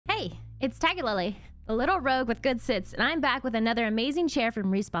It's tygarlily, the little rogue with good sits, and I'm back with another amazing chair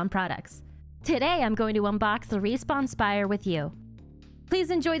from Respawn Products. Today I'm going to unbox the Respawn SPIRE with you.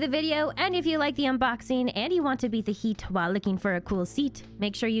 Please enjoy the video, and if you like the unboxing and you want to beat the heat while looking for a cool seat,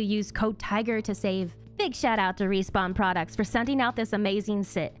 make sure you use code TIGER to save. Big shout out to Respawn Products for sending out this amazing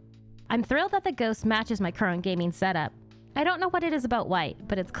sit. I'm thrilled that the Ghost matches my current gaming setup. I don't know what it is about white,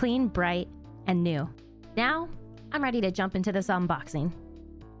 but it's clean, bright, and new. Now, I'm ready to jump into this unboxing.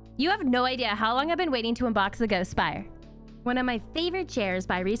 You have no idea how long I've been waiting to unbox the Ghost SPIRE. One of my favorite chairs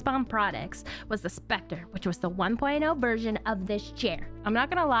by Respawn Products was the SPIRE, which was the 1.0 version of this chair. I'm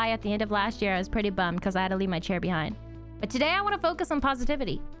not gonna lie, at the end of last year I was pretty bummed because I had to leave my chair behind. But today I want to focus on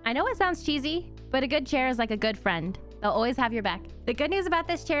positivity. I know it sounds cheesy, but a good chair is like a good friend. They'll always have your back. The good news about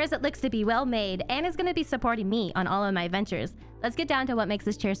this chair is it looks to be well made and is going to be supporting me on all of my ventures. Let's get down to what makes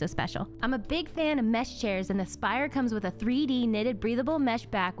this chair so special. I'm a big fan of mesh chairs, and the SPIRE comes with a 3D knitted breathable mesh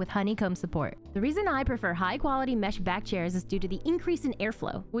back with honeycomb support. The reason I prefer high quality mesh back chairs is due to the increase in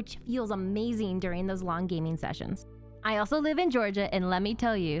airflow, which feels amazing during those long gaming sessions. I also live in Georgia, and let me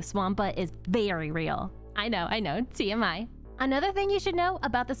tell you, swamp butt is very real. I know, TMI. Another thing you should know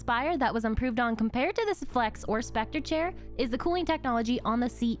about the SPIRE that was improved on compared to this Flex or Spectre chair is the cooling technology on the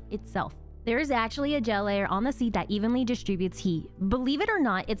seat itself. There is actually a gel layer on the seat that evenly distributes heat. Believe it or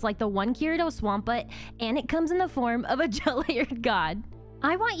not, it's like the one Kirito swamp butt, and it comes in the form of a gel layered god.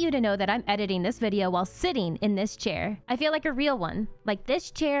 I want you to know that I'm editing this video while sitting in this chair. I feel like a real one. Like,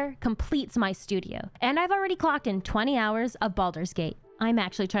 this chair completes my studio. And I've already clocked in 20 hours of Baldur's Gate. I'm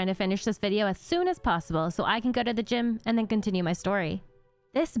actually trying to finish this video as soon as possible so I can go to the gym and then continue my story.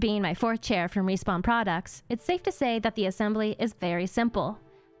 This being my fourth chair from Respawn Products, it's safe to say that the assembly is very simple.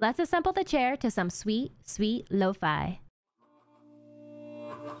 Let's assemble the chair to some sweet, sweet lo-fi.